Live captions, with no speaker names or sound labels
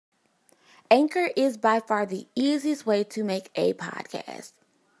Anchor is by far the easiest way to make a podcast.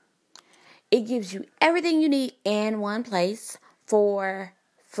 It gives you everything you need in one place for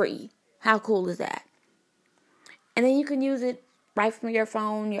free. How cool is that? And then you can use it right from your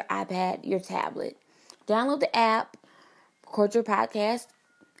phone, your iPad, your tablet. Download the app, record your podcast,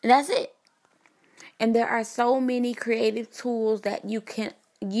 and that's it. And there are so many creative tools that you can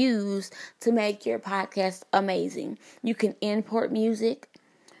use to make your podcast amazing. You can import music.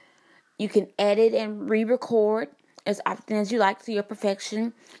 You can edit and re-record as often as you like to your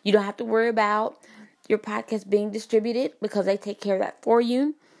perfection. You don't have to worry about your podcast being distributed because they take care of that for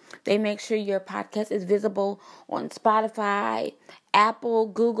you. They make sure your podcast is visible on Spotify, Apple,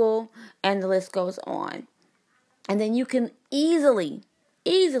 Google, and the list goes on. And then you can easily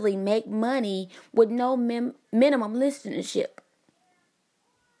make money with no minimum listenership.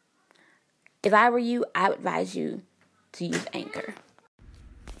 If I were you, I would advise you to use Anchor.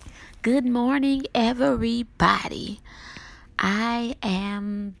 Good morning, everybody. I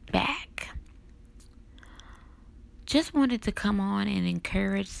am back. Just wanted to come on and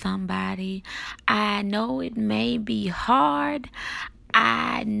encourage somebody. I know it may be hard.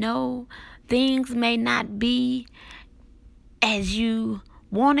 I know things may not be as you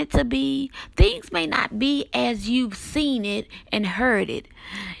want it to be. Things may not be as you've seen it and heard it.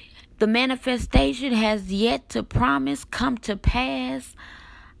 The manifestation has yet to promise come to pass.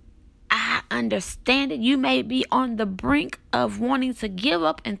 I understand it. You may be on the brink of wanting to give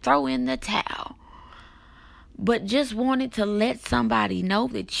up and throw in the towel. But just wanted to let somebody know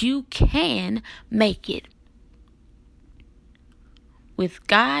that you can make it. With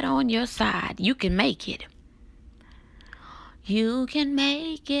God on your side, you can make it. You can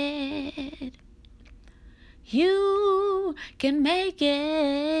make it. You can make it.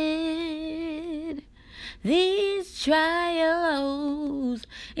 These trials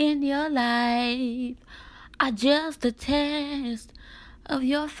in your life are just a test of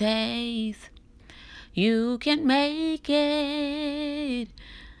your faith. You can make it.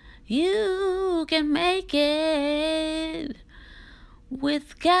 You can make it.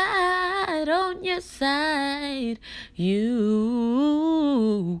 With God on your side, you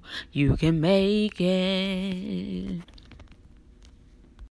can make it.